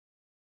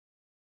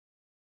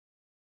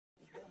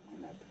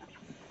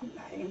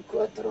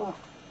încotro,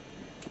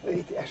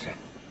 uite așa.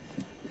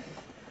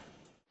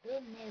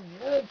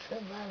 Dumnezeu să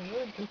vă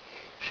ajute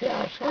și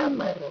așa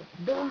mă rog,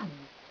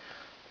 Doamne,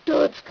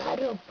 toți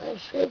care au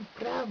pășit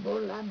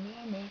pragul la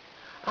mine,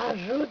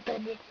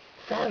 ajută-ne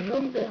să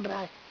ajung în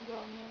rai.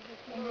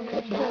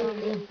 Că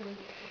dacă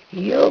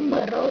eu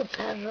mă rog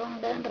să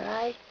ajung în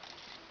rai,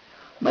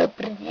 mă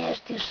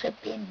primește și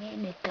pe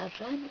mine, că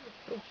așa mi-a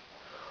spus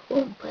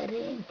un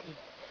părinte,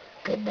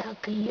 că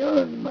dacă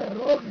eu mă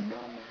rog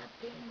numai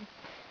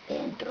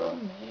pentru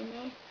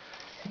mine,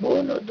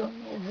 bunul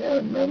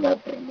Dumnezeu nu mă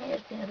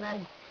primește în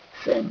rai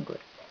singur.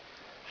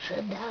 Și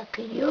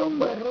dacă eu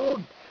mă rog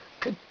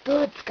că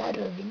toți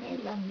care au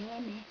venit la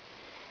mine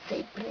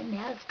să-i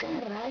primească în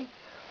rai,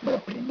 mă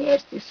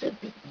primește și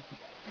pe mine.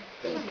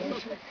 Uite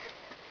așa.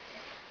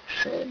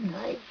 Și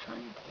noi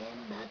suntem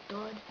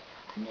datori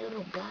a ne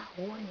ruga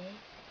unii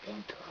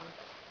pentru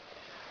alții.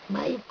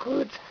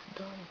 Măicuța,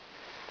 Domnul,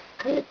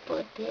 cât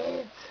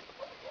puteți,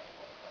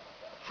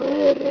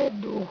 fără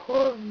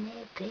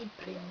duhovnic îi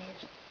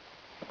primești.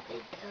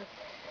 Uite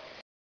asta.